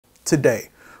Today,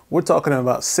 we're talking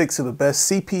about 6 of the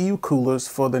best CPU coolers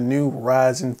for the new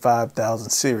Ryzen 5000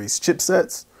 series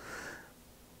chipsets.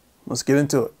 Let's get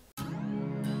into it.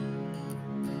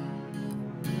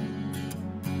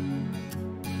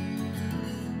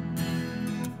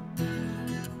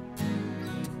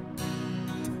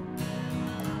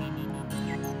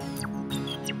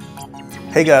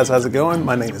 Hey guys, how's it going?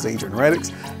 My name is Adrian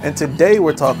Reddix, and today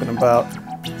we're talking about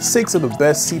 6 of the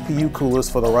best CPU coolers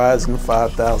for the Ryzen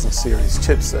 5000 series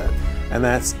chipset. And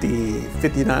that's the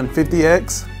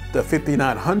 5950X, the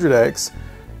 5900X,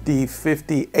 the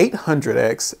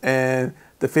 5800X, and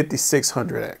the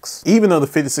 5600X. Even though the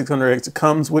 5600X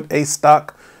comes with a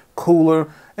stock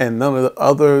cooler and none of the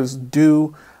others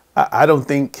do, I don't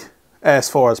think as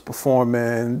far as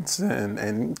performance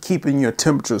and keeping your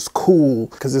temperatures cool,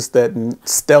 because it's that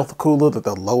stealth cooler, that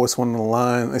the lowest one in the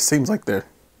line, it seems like they're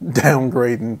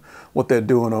downgrading what they're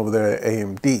doing over there at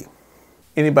AMD.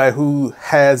 Anybody who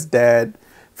has that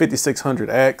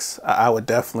 5600X, I would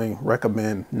definitely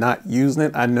recommend not using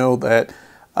it. I know that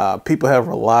people have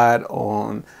relied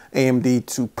on AMD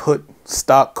to put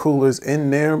stock coolers in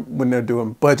there when they're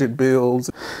doing budget builds.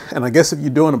 And I guess if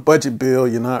you're doing a budget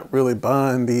build, you're not really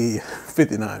buying the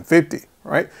 5950,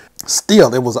 right?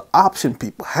 Still, it was an option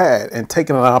people had, and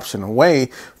taking an option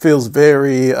away feels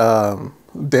very,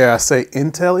 dare I say,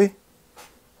 Intel-y,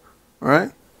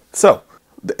 right? So,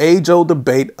 the age-old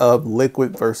debate of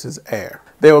liquid versus air.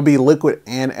 There will be liquid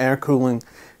and air cooling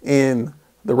in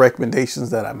the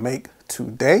recommendations that I make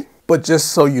today. But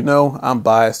just so you know, I'm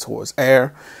biased towards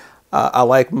air. I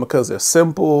like them because they're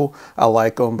simple. I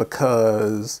like them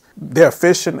because they're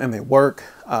efficient and they work.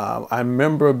 I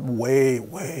remember way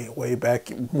back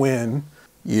when,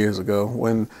 years ago,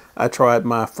 when I tried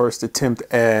my first attempt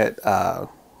at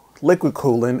liquid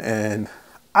cooling, and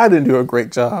I didn't do a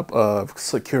great job of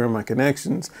securing my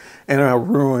connections, and I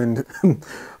ruined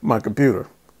my computer.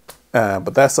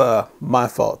 But that's a my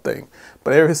fault thing.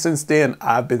 But ever since then,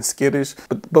 I've been skittish.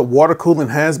 But water cooling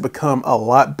has become a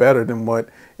lot better than what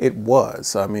it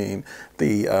was. I mean,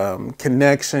 the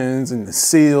connections and the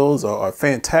seals are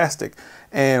fantastic.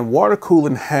 And water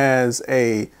cooling has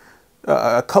a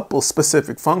couple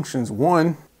specific functions.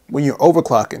 One, when you're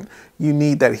overclocking, you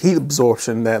need that heat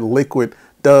absorption that liquid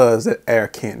does that air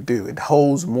can't do. It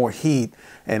holds more heat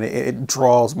and it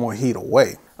draws more heat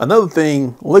away. Another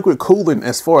thing, liquid cooling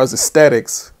as far as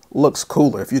aesthetics looks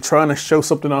cooler. If you're trying to show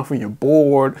something off on your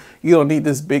board, you don't need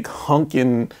this big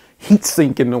hunking heat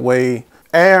sink in the way.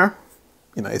 Air,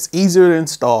 you know, it's easier to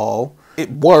install,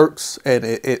 it works, and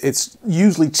it's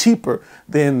usually cheaper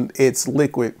than its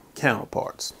liquid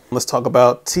counterparts. Let's talk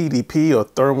about TDP, or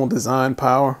thermal design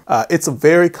power. It's a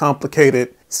very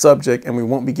complicated subject and we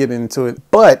won't be getting into it,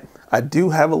 but I do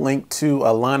have a link to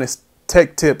a Linus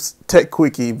Tech Tips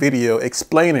Techquickie video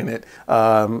explaining it,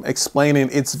 explaining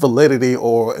its validity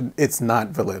or its not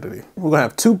validity. We're gonna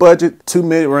have 2 budget, 2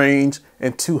 mid-range,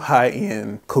 and 2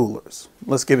 high-end coolers.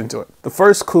 Let's get into it. The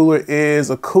first cooler is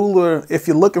a cooler if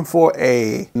you're looking for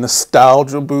a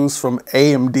nostalgia boost from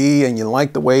AMD and you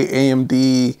like the way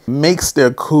AMD makes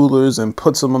their coolers and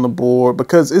puts them on the board,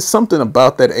 because it's something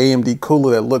about that AMD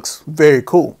cooler that looks very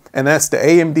cool. And that's the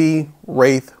AMD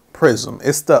Wraith Prism.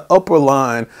 It's the upper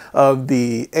line of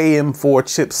the AM4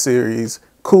 chip series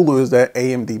coolers that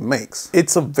AMD makes.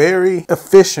 It's a very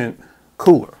efficient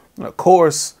cooler. And of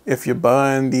course, if you're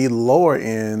buying the lower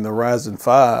end, the Ryzen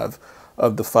 5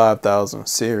 of the 5000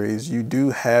 series, you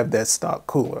do have that stock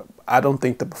cooler. I don't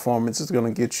think the performance is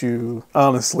going to get you,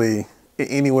 honestly,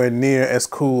 anywhere near as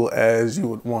cool as you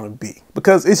would want to be,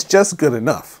 because it's just good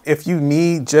enough. If you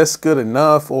need just good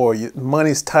enough or your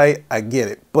money's tight, I get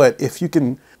it. But if you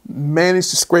can manage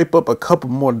to scrape up a couple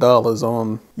more dollars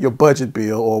on your budget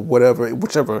bill or whatever,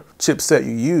 whichever chipset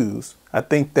you use, I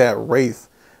think that Wraith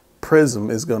Prism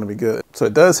is going to be good. So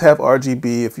it does have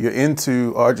RGB. If you're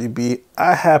into RGB,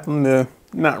 I happen to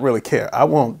not really care. I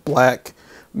want black,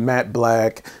 matte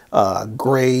black,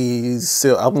 grays.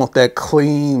 I want that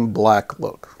clean black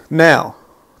look. Now,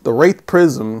 the Wraith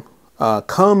Prism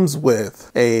comes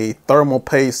with a thermal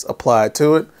paste applied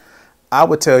to it. I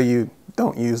would tell you,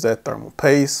 don't use that thermal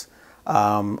paste.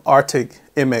 Arctic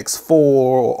MX4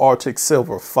 or Arctic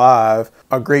Silver 5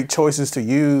 are great choices to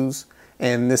use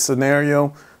in this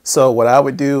scenario. So what I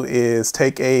would do is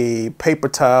take a paper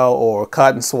towel or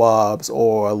cotton swabs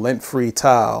or a lint-free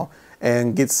towel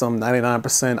and get some 99%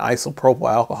 isopropyl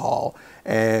alcohol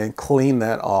and clean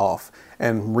that off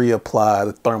and reapply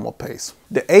the thermal paste.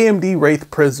 The AMD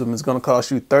Wraith Prism is going to cost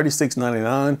you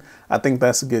 $36.99. I think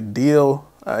that's a good deal,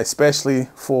 especially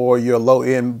for your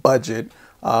low-end budget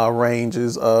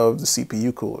ranges of the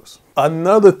CPU coolers.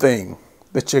 Another thing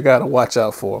that you gotta watch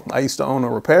out for. I used to own a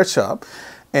repair shop,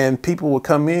 and people would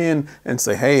come in and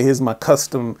say, hey, here's my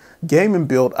custom gaming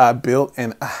build I built,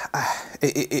 and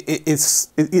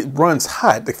it runs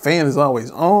hot. The fan is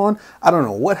always on. I don't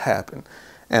know what happened.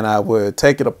 And I would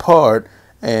take it apart,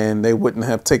 and they wouldn't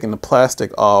have taken the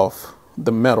plastic off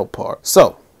the metal part.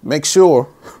 So make sure,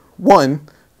 1,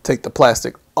 take the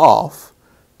plastic off,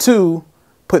 2,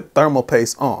 put thermal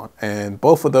paste on. And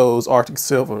both of those, Arctic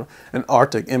Silver and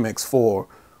Arctic MX4,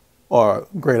 are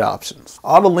great options.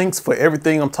 All the links for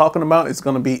everything I'm talking about is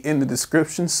going to be in the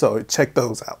description, so check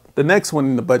those out. The next one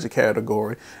in the budget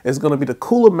category is going to be the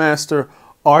Cooler Master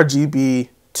RGB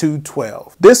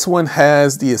 212. This one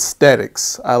has the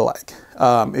aesthetics I like.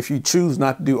 If you choose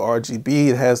not to do RGB,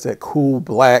 it has that cool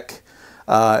black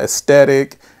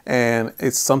aesthetic, and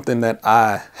it's something that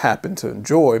I happen to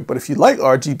enjoy. But if you like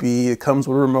RGB, it comes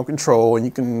with a remote control and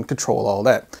you can control all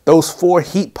that. Those 4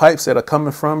 heat pipes that are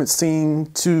coming from it seem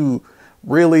to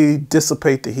really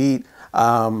dissipate the heat.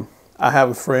 I have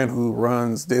a friend who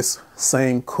runs this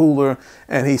same cooler,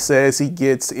 and he says he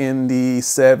gets in the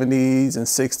 70s and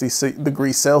 60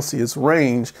 degrees Celsius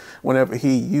range whenever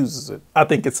he uses it. I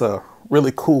think it's a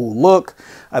really cool look.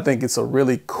 I think it's a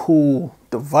really cool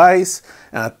device,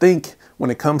 and I think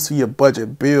when it comes to your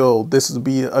budget build, this would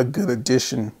be a good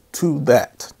addition to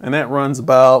that. And that runs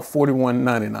about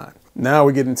 $41.99. Now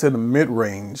we're getting to the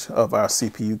mid-range of our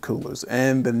CPU coolers.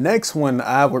 And the next one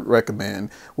I would recommend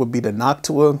would be the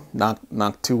Noctua,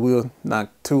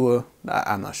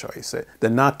 I'm not sure how you say it. The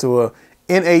Noctua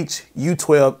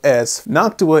NHU12S.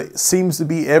 Noctua seems to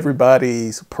be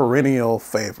everybody's perennial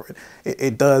favorite.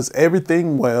 It does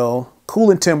everything well.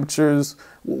 Cooling temperatures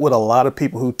with a lot of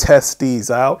people who test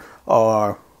these out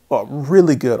are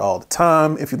really good all the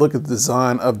time. If you look at the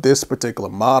design of this particular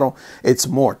model, it's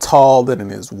more tall than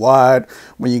it is wide.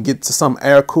 When you get to some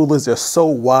air coolers, they're so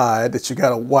wide that you got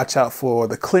to watch out for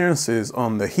the clearances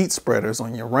on the heat spreaders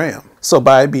on your RAM. So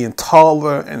by it being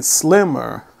taller and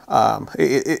slimmer,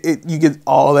 you get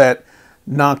all that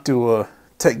Noctua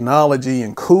technology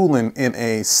and cooling in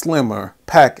a slimmer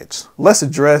package. Let's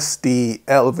address the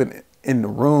elephant in the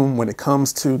room when it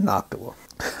comes to Noctua.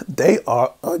 They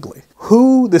are ugly.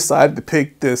 Who decided to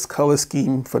pick this color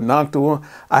scheme for Noctua?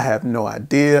 I have no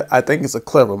idea. I think it's a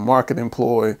clever marketing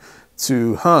ploy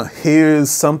to,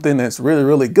 here's something that's really,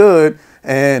 really good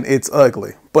and it's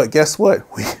ugly. But guess what?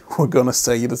 We're gonna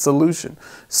sell you the solution.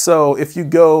 So if you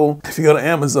go to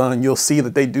Amazon, you'll see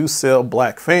that they do sell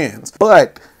black fans,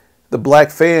 but the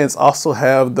black fans also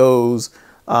have those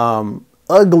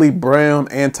ugly brown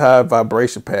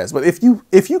anti-vibration pads. But if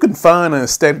you can find an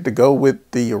aesthetic to go with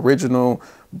the original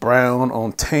brown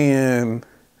on tan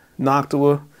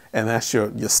Noctua, and that's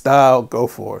your style, go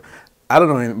for it. I don't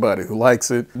know anybody who likes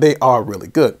it. They are really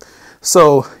good.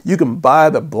 So you can buy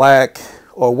the black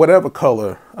or whatever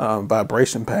color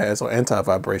vibration pads or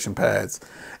anti-vibration pads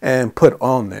and put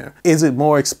on there. Is it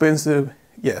more expensive?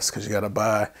 Yes, because you got to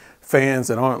buy fans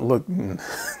that aren't looking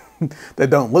that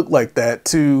don't look like that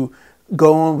to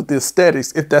go on with the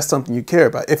aesthetics, if that's something you care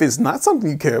about. If it's not something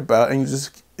you care about and you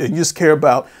just care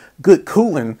about good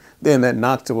cooling, then that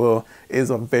Noctua is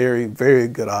a very, very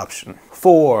good option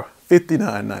for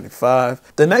 $59.95.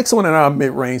 The next one in our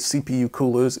mid-range CPU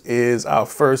coolers is our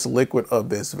first liquid of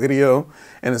this video,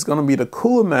 and it's going to be the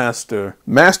Cooler Master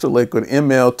Liquid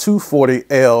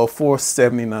ML240L for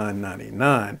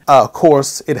 $79.99. Of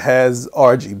course, it has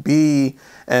RGB,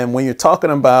 and when you're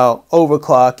talking about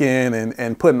overclocking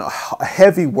and putting a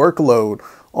heavy workload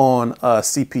on a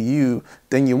CPU,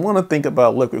 then you want to think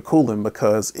about liquid cooling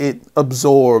because it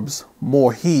absorbs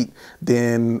more heat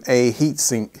than a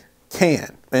heatsink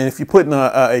can. And if you're putting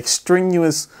an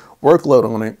extraneous workload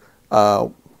on it,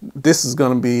 this is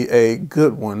going to be a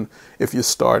good one if you're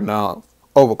starting out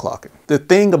overclocking. The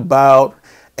thing about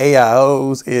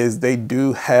AIOs is they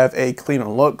do have a cleaner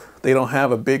look. They don't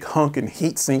have a big hunking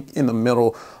heatsink in the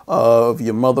middle of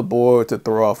your motherboard to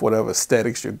throw off whatever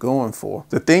aesthetics you're going for.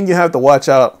 The thing you have to watch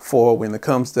out for when it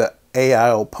comes to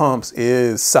AIO pumps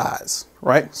is size,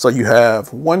 right? So you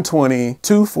have 120,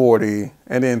 240,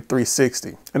 and then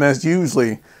 360. And that's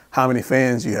usually how many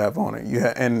fans you have on it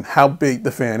and how big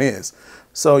the fan is.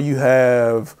 So you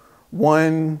have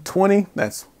 120,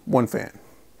 that's one fan.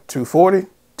 240,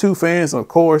 two fans, of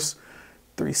course.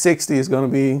 360 is going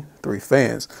to be 3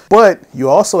 fans. But you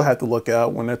also have to look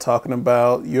out when they're talking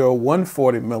about your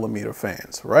 140 millimeter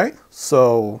fans, right?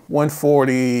 So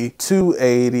 140,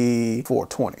 280,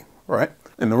 420, right?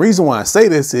 And the reason why I say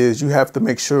this is you have to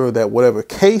make sure that whatever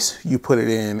case you put it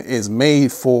in is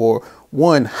made for,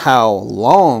 one, how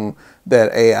long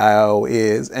that AIO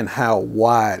is and how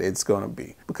wide it's going to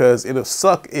be, because it'll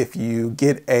suck if you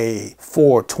get a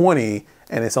 420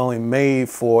 and it's only made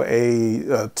for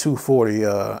a 240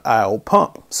 IO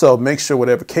pump. So make sure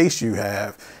whatever case you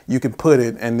have, you can put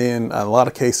it, and then a lot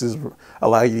of cases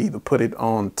allow you to either put it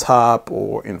on top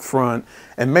or in front.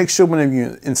 And make sure whenever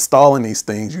you're installing these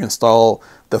things, you install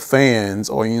the fans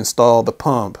or you install the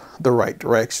pump the right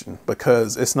direction,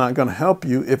 because it's not going to help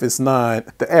you if it's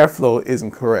not, the airflow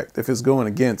isn't correct. If it's going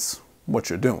against what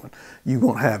you're doing, you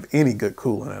won't have any good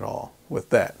cooling at all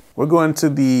with that. We're going to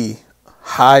the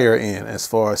higher end as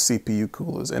far as CPU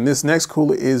coolers, and this next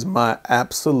cooler is my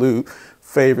absolute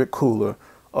favorite cooler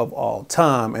of all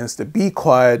time, and it's the Be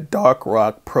Quiet Dark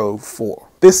Rock Pro 4.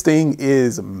 This thing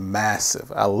is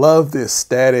massive. I love the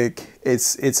aesthetic.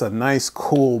 It's a nice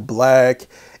cool black.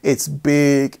 It's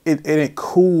big, and it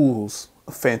cools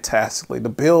fantastically. The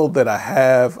build that I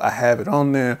have it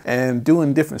on there, and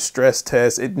doing different stress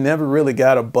tests, it never really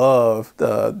got above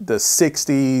the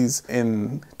 60s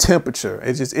in temperature.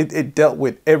 It dealt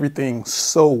with everything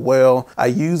so well. I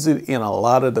use it in a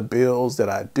lot of the builds that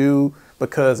I do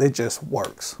because it just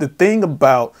works. The thing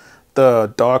about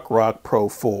the Dark Rock Pro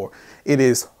 4, it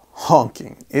is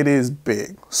honking. It is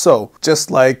big. So just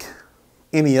like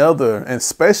any other, and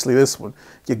especially this one,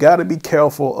 you got to be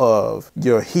careful of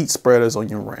your heat spreaders on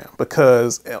your RAM,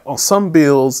 because on some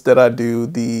builds that I do,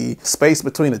 the space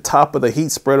between the top of the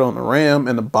heat spreader on the RAM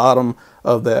and the bottom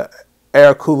of the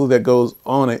air cooler that goes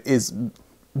on it is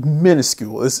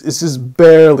minuscule. It's just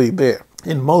barely there.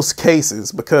 In most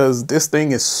cases, because this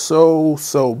thing is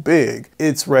so big,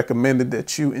 it's recommended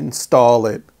that you install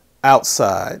it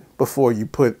outside before you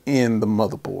put in the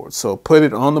motherboard. So put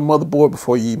it on the motherboard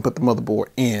before you even put the motherboard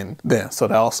in there. So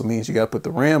that also means you got to put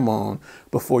the RAM on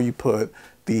before you put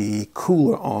the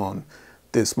cooler on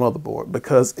this motherboard,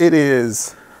 because it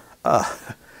is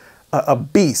a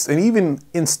beast. And even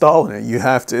installing it, you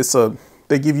have to,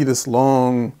 they give you this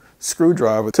long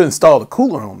screwdriver to install the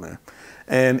cooler on there.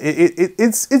 And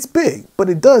it's big, but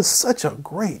it does such a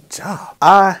great job.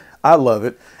 I love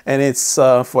it, and it's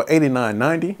for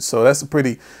 $89.90, so that's a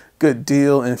pretty good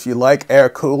deal. And if you like air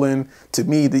cooling, to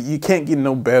me, you can't get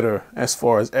no better as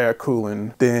far as air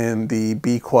cooling than the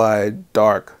Be Quiet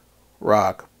Dark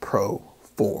Rock Pro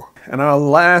 4. And our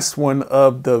last one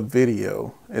of the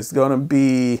video is going to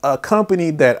be a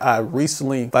company that I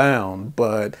recently found,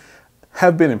 but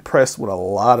have been impressed with a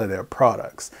lot of their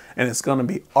products, and it's going to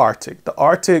be Arctic, the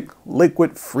Arctic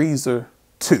Liquid Freezer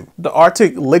 2. The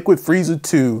Arctic Liquid Freezer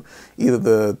 2, either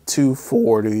the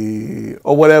 240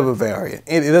 or whatever variant,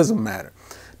 it doesn't matter.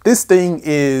 This thing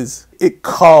it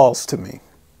calls to me.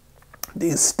 The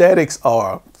aesthetics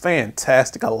are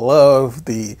fantastic. I love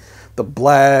the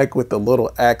black with the little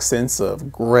accents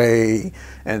of gray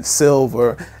and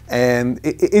silver, and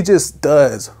it just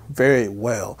does very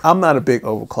well. I'm not a big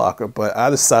overclocker, but I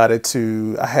decided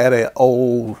I had an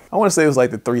old, I want to say it was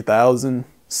like the 3000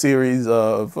 series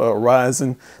of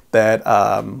Ryzen that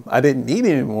I didn't need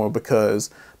anymore,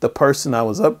 because the person I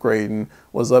was upgrading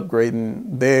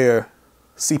their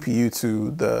CPU to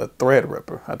the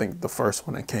Threadripper, I think the first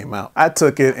one that came out. I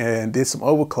took it and did some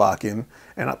overclocking,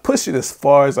 and I pushed it as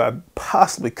far as I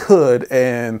possibly could,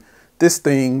 and this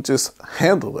thing just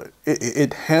handled it.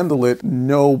 It handled it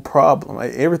no problem.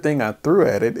 Everything I threw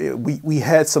at it, we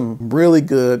had some really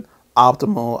good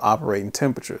optimal operating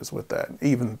temperatures with that.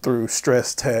 Even through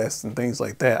stress tests and things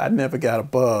like that, I never got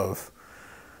above,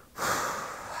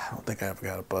 I don't think I ever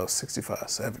got above 65,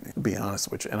 70, to be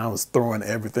honest with you. And I was throwing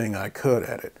everything I could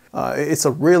at it. It's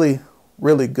a really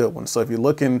good one. So if you're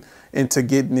looking into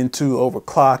getting into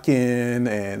overclocking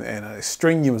and a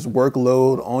strenuous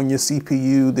workload on your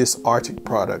CPU, this Arctic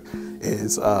product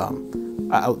is, I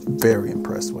was very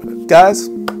impressed with it. Guys,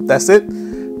 that's it.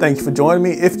 Thank you for joining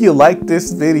me. If you liked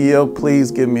this video,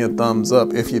 please give me a thumbs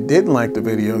up. If you didn't like the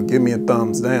video, give me a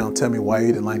thumbs down. Tell me why you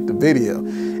didn't like the video.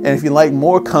 And if you like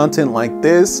more content like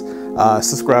this,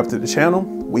 subscribe to the channel.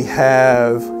 We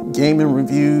have gaming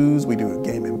reviews, we do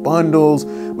gaming bundles,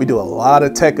 we do a lot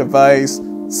of tech advice,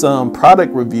 some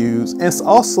product reviews, and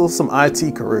also some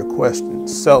IT career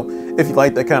questions. So if you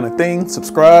like that kind of thing,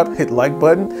 subscribe, hit the like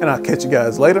button, and I'll catch you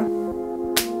guys later.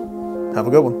 Have a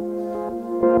good one.